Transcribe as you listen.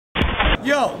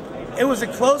Yo, it was a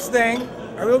close thing,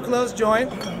 a real close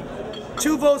joint.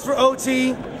 2 votes for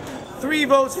OT, 3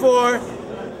 votes for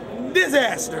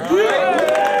Dizaster.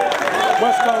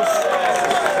 West Coast.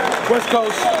 West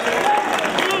Coast.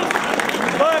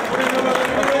 But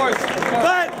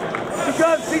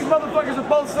because these motherfuckers are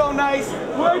both so nice,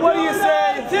 what do you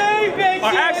say? Or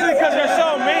actually, because they're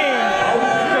so mean.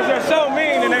 Because they're so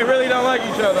mean and they really don't like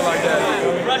each other like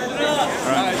that. Rush it up.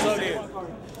 All right, so do you.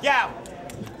 Yeah,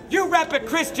 you rep a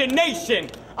Christian nation.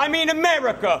 I mean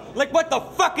America. Like what the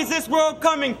fuck is this world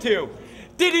coming to?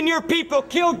 Didn't your people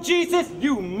kill Jesus,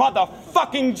 you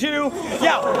motherfucking Jew?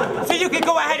 Yeah, so you can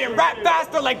go ahead and rap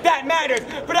faster like that matters,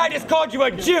 but I just called you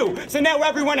a Jew. So now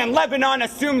everyone in Lebanon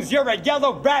assumes you're a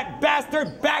yellow rat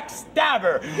bastard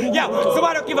backstabber. Yeah, so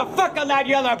I don't give a fuck how loud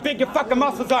you yell or how big your fucking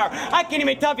muscles are. I can't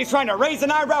even tell if he's trying to raise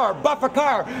an eyebrow or buff a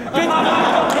car.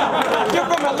 Yeah, you're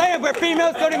from a land where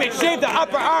females don't even shave their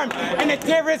upper arm, and a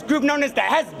terrorist group known as the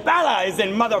Hezbollah is in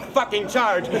motherfucking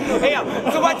charge.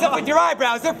 Yeah, so what's up with your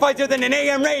eyebrows? They're fuzzier than an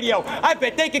AM radio. I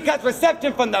bet they can cut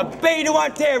reception from the Bay to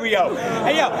Ontario.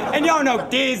 Hey, yo, and y'all know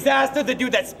Dizaster, the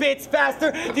dude that spits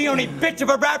faster, the only bitch of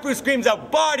a rapper who screams a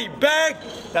body bag,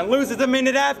 then loses a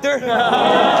minute after.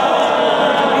 Yeah.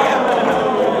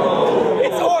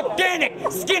 It's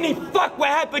organic, skinny fuck with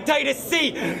hepatitis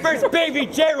C. First baby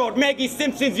Gerald, Maggie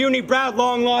Simpson's unibrow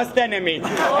long lost enemy.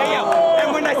 Hey, yo,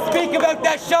 and when I speak about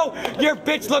that show, your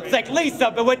bitch looks like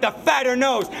Lisa, but with the fatter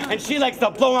nose, and she likes to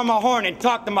blow on my horn and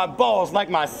talk to my balls like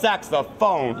my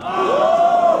saxophone.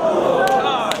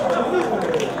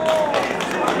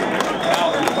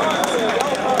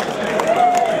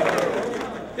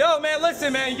 Yo, man,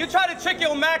 listen, man. You try to trick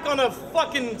your Mac on a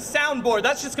fucking soundboard.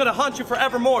 That's just gonna haunt you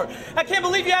forevermore. I can't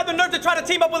believe you had the nerve to try to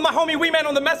team up with my homie Wee Man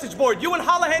on the message board. You and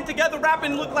Hollahan together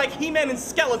rapping look like He-Man and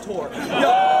Skeletor.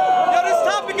 Yo, this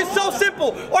topic is so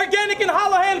simple. Organik and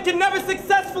Hollahan can never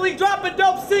successfully drop a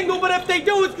dope single, but if they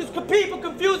do, it's because people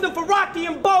confuse them for Rocky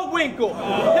and Bullwinkle.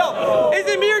 Yo, is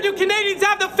it me or do Canadians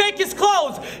have the fakest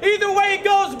clothes? Either way it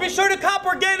goes, be sure to cop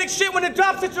organic shit when it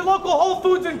drops at your local Whole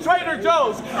Foods and Trader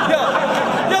Joe's.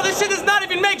 Yo, this shit does not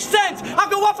even make sense. I'll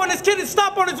go off on this kid and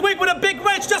stomp on his wig with a big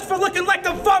wrench just for looking like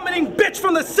the vomiting bitch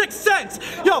from the Sixth Sense.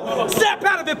 Yo, snap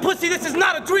out of it, pussy, this is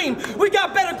not a dream. We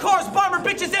got better cars, bomber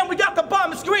bitches, and we got the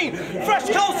bomb screen. Fresh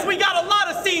coast, we got a lot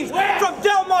of scenes. From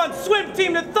Delmont swim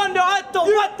team to Thunder Hut to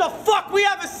what the fuck, we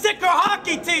have a sicker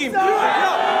hockey team.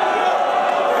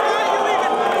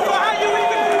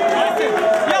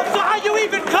 So how you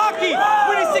even cocky?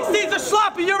 When his 16s are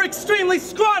sloppy, you're extremely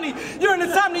scrawny. You're an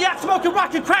insomniac, smoking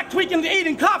rock and crack, tweaking and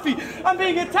eating coffee. I'm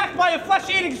being attacked by a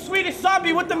flesh-eating Swedish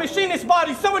zombie with the machinist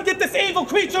body. Someone get this evil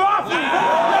creature off me.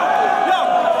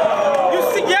 Yo, you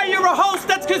see, yeah, you're a host.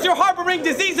 That's because you're harboring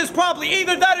diseases probably.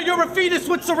 Either that or you're a fetus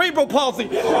with cerebral palsy.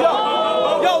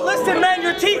 Yo, listen, man,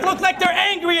 your teeth look like they're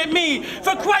angry at me.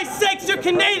 For Christ's sakes, you're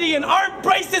Canadian. Aren't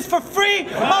braces for free?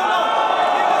 Oh,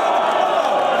 no.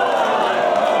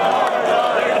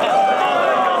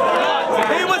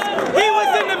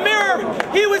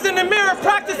 He was in the mirror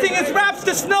practicing his raps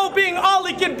to Snow being all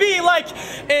he can be, like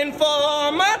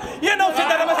Informer. You know, shit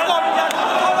that I'm a storm.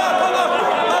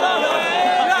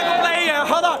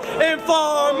 Hold on.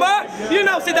 Informer. You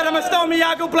know, shit that I'm a storm.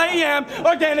 I go play him.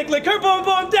 Organic liquor, boom,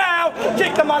 boom, down.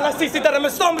 Kick them all. I see that I'm a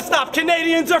storm. Stop.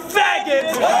 Canadians are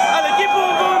faggots. I like it,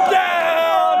 boom, boom, down.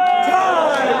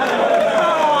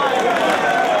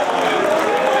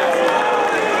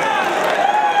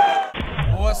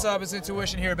 What's up? It's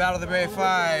Intuition here, Battle of the Bay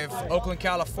 5, Oakland,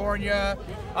 California.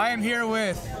 I am here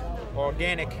with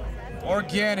Organik,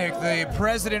 the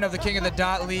president of the King of the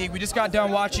Dot League. We just got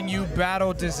done watching you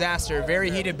battle Dizaster. Very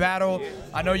heated battle.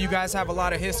 I know you guys have a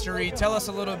lot of history. Tell us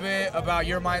a little bit about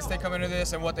your mind state coming into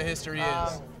this and what the history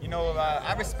is. You know,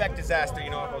 I respect Dizaster, you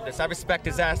know about this. I respect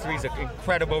Dizaster, he's an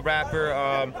incredible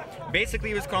rapper. Basically,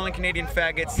 he was calling Canadian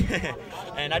faggots.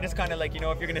 And I just kind of like, you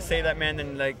know, if you're going to say that, man,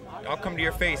 then like, I'll come to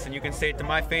your face and you can say it to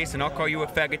my face and I'll call you a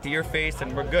faggot to your face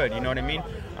and we're good, you know what I mean?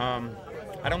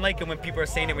 I don't like it when people are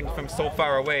saying it from so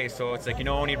far away, so it's like, you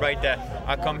know, only right that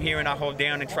I come here and I hold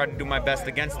down and try to do my best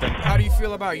against them. How do you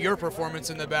feel about your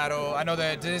performance in the battle? I know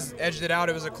that Diz edged it out,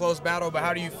 it was a close battle, but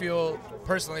how do you feel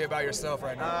personally about yourself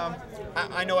right now?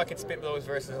 I know I could spit those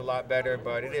verses a lot better,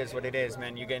 but it is what it is,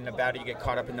 man. You get in a battle, you get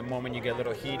caught up in the moment, you get a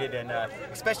little heated, and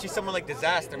especially someone like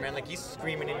Dizaster, man, like he's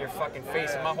screaming in your fucking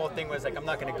face, and my whole thing was like, I'm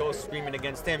not gonna go screaming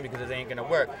against him because it ain't gonna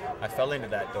work. I fell into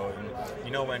that though, and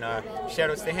you know, when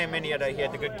shoutouts to him, and he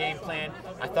had the good game plan.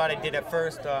 I thought I did at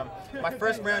first. My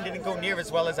first round didn't go near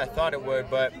as well as I thought it would,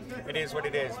 but it is what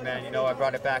it is, man. You know, I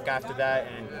brought it back after that,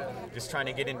 and just trying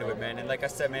to get into it, man. And like I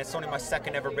said, man, it's only my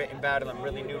second ever written battle. I'm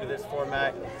really new to this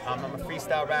format. I'm a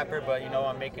freestyle rapper, but you know,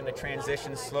 I'm making the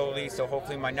transition slowly, so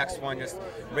hopefully my next one just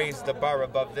raise the bar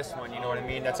above this one, you know what I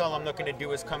mean? That's all I'm looking to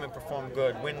do, is come and perform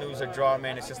good. Win, lose, or draw,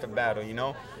 man, it's just a battle, you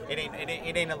know? It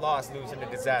ain't a loss losing to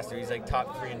Dizaster. He's like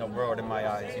top 3 in the world in my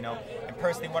eyes, you know? And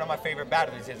personally, one of my favorite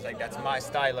battles is like, that's my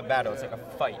style of battle. It's like a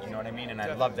fight, you know what I mean? And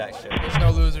I love that shit. There's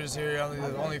no losers here,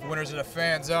 only winners are the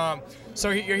fans. So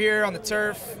you're here on the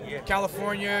turf,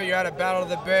 California, you're at a Battle of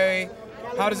the Bay.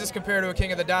 How does this compare to a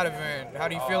King of the Dot event? How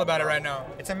do you feel about it right now?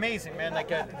 It's amazing, man. Like,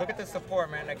 look at the support,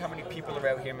 man. Like, how many people are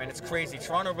out here, man. It's crazy.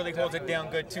 Toronto really holds it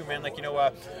down good, too, man. Like, you know,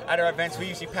 at our events, we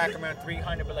usually pack around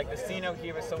 300, but, like, the scene out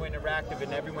here is so interactive,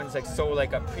 and everyone's, like, so,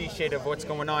 like, appreciative of what's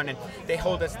going on, and they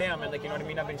hold us down, man. Like, you know what I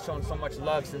mean? I've been shown so much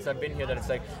love since I've been here that it's,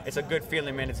 like, it's a good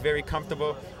feeling, man. It's very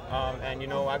comfortable, and, you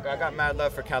know, I got mad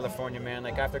love for California, man.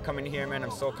 Like, after coming here, man,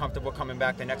 I'm so comfortable coming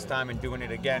back the next time and doing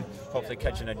it again, hopefully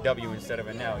catching a W instead of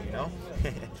an L, you know?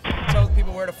 Tell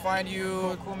people where to find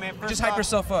you. Cool, man. Just hype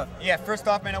yourself up. Yeah, first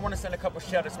off, man, I want to send a couple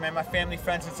shout-outs, man. My family,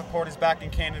 friends, and supporters back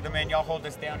in Canada, man. Y'all hold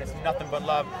us down. It's nothing but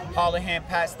love. Holohan,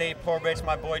 Pat State, Porridge,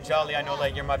 my boy Jolly. I know,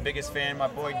 like, you're my biggest fan. My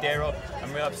boy Daryl.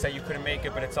 I'm real upset you couldn't make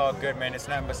it, but it's all good, man. It's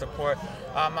nothing but support.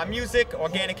 My music,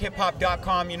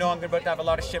 organichiphop.com. You know, I'm about to have a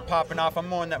lot of shit popping off. I'm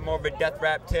more on that more of a death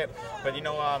rap tip, but, you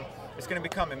know, it's gonna be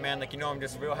coming, man. Like, you know, I'm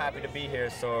just real happy to be here,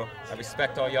 so I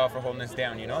respect all y'all for holding us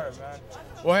down, you know? Right,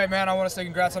 well, hey, man, I want to say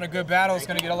congrats on a good battle. It's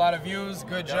gonna get a lot of views.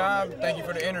 Good job. Thank you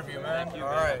for the interview, man. All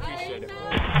right. Appreciate it.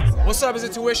 What's up? It's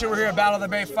Intuition. We're here at Battle of the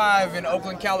Bay 5 in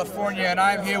Oakland, California, and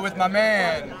I'm here with my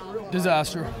man,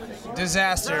 Dizaster.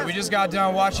 Dizaster. We just got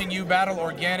done watching you battle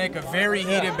Organik, a very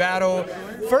heated battle.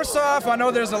 First off, I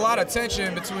know there's a lot of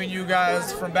tension between you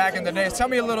guys from back in the days. Tell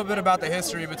me a little bit about the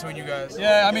history between you guys.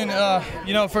 Yeah, I mean,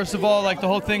 you know, first of all, like the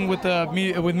whole thing with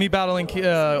me battling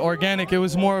Organik, it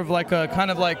was more of like a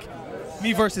kind of like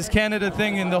me versus Canada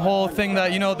thing, and the whole thing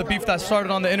that, you know, the beef that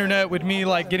started on the internet with me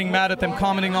like getting mad at them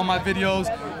commenting on my videos,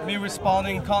 me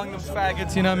responding, calling them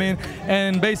faggots, you know what I mean?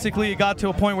 And basically it got to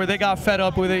a point where they got fed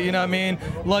up with it, you know what I mean?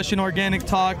 Lush and Organik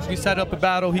talked, we set up a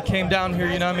battle, he came down here,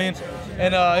 you know what I mean?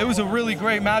 And it was a really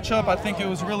great matchup. I think it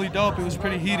was really dope. It was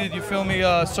pretty heated, you feel me?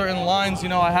 Certain lines, you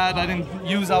know, I didn't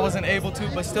use, I wasn't able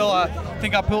to, but still I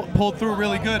think I pulled through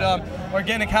really good.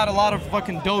 Organik had a lot of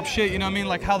fucking dope shit, you know what I mean?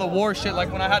 Like how the war shit,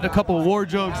 like when I had a couple of war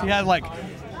jokes, he had like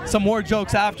some more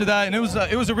jokes after that, and it was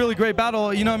a really great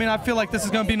battle, you know what I mean? I feel like this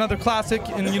is gonna be another classic,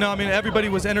 and you know what I mean, everybody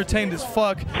was entertained as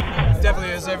fuck. Definitely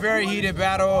is a very heated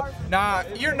battle. Now,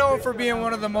 you're known for being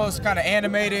one of the most kind of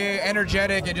animated,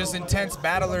 energetic, and just intense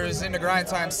battlers in the grind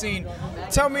time scene.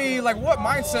 Tell me, like, what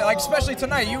mindset, like, especially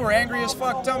tonight, you were angry as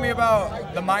fuck. Tell me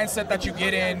about the mindset that you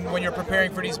get in when you're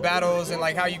preparing for these battles, and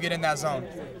like how you get in that zone.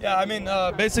 Yeah, I mean,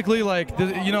 basically, like,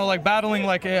 you know, like battling,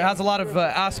 like, it has a lot of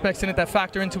aspects in it that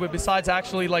factor into it besides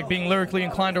actually, like, being lyrically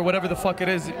inclined or whatever the fuck it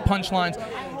is, punchlines.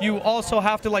 You also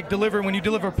have to, like, deliver, when you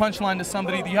deliver a punchline to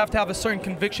somebody, you have to have a certain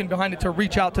conviction behind it to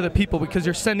reach out to the people, because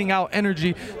you're sending out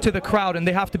energy to the crowd, and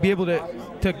they have to be able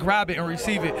to grab it and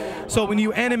receive it. So when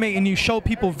you animate and you show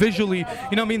people visually,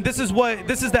 you know what I mean, this is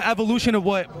the evolution of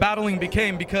what battling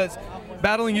became, because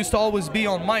battling used to always be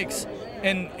on mics,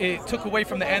 and it took away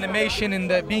from the animation and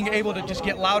the being able to just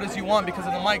get loud as you want because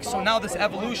of the mic. So now this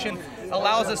evolution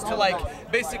allows us to,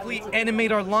 like, basically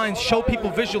animate our lines, show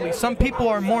people visually. Some people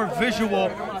are more visual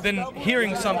than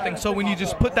hearing something. So when you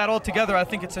just put that all together, I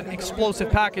think it's an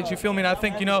explosive package, you feel me? And I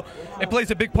think, you know, it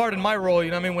plays a big part in my role, you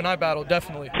know what I mean, when I battle,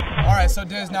 definitely. All right, so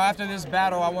Diz, now after this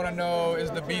battle, I want to know, is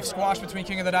the beef squashed between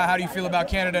King of the Dot? How do you feel about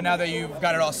Canada now that you've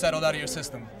got it all settled out of your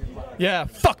system? Yeah,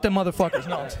 fuck them motherfuckers.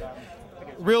 No.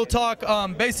 Real talk,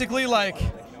 basically, like,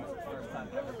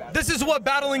 this is what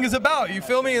battling is about, you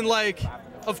feel me? And, like,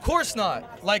 of course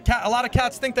not. Like, a lot of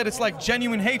cats think that it's, like,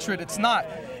 genuine hatred. It's not.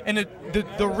 And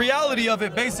the reality of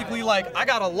it, basically, like, I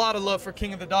got a lot of love for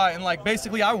King of the Dot, and, like,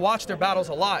 basically, I watch their battles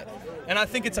a lot. And I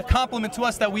think it's a compliment to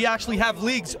us that we actually have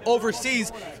leagues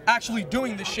overseas actually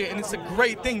doing this shit, and it's a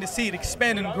great thing to see it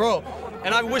expand and grow.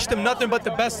 And I wish them nothing but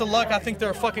the best of luck. I think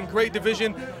they're a fucking great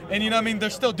division, and, you know what I mean,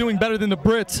 they're still doing better than the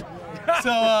Brits.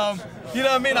 So, you know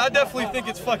what I mean? I definitely think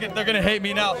it's fucking, they're gonna hate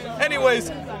me now.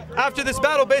 Anyways, after this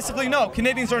battle, basically, no,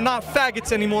 Canadians are not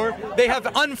faggots anymore. They have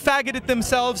unfaggoted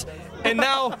themselves, and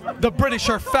now the British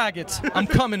are faggots. I'm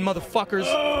coming, motherfuckers.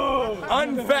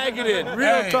 Unfaggoted,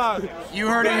 real talk. You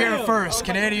heard it here first.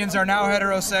 Canadians are now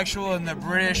heterosexual, and the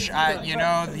British, you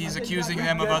know, he's accusing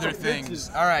them of other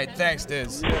things. All right, thanks,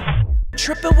 Diz.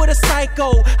 Trippin' with a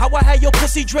psycho, how I had your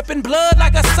pussy dripping blood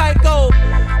like a psycho.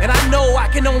 And I know I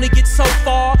can only get so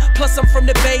far. Plus I'm from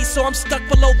the Bay, so I'm stuck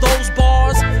below those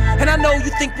bars. And I know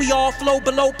you think we all flow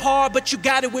below par, but you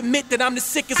gotta admit that I'm the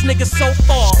sickest nigga so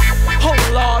far.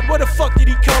 Oh Lord, where the fuck did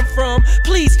he come from?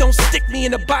 Please don't stick me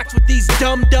in a box with these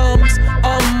dum-dums.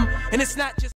 And it's not just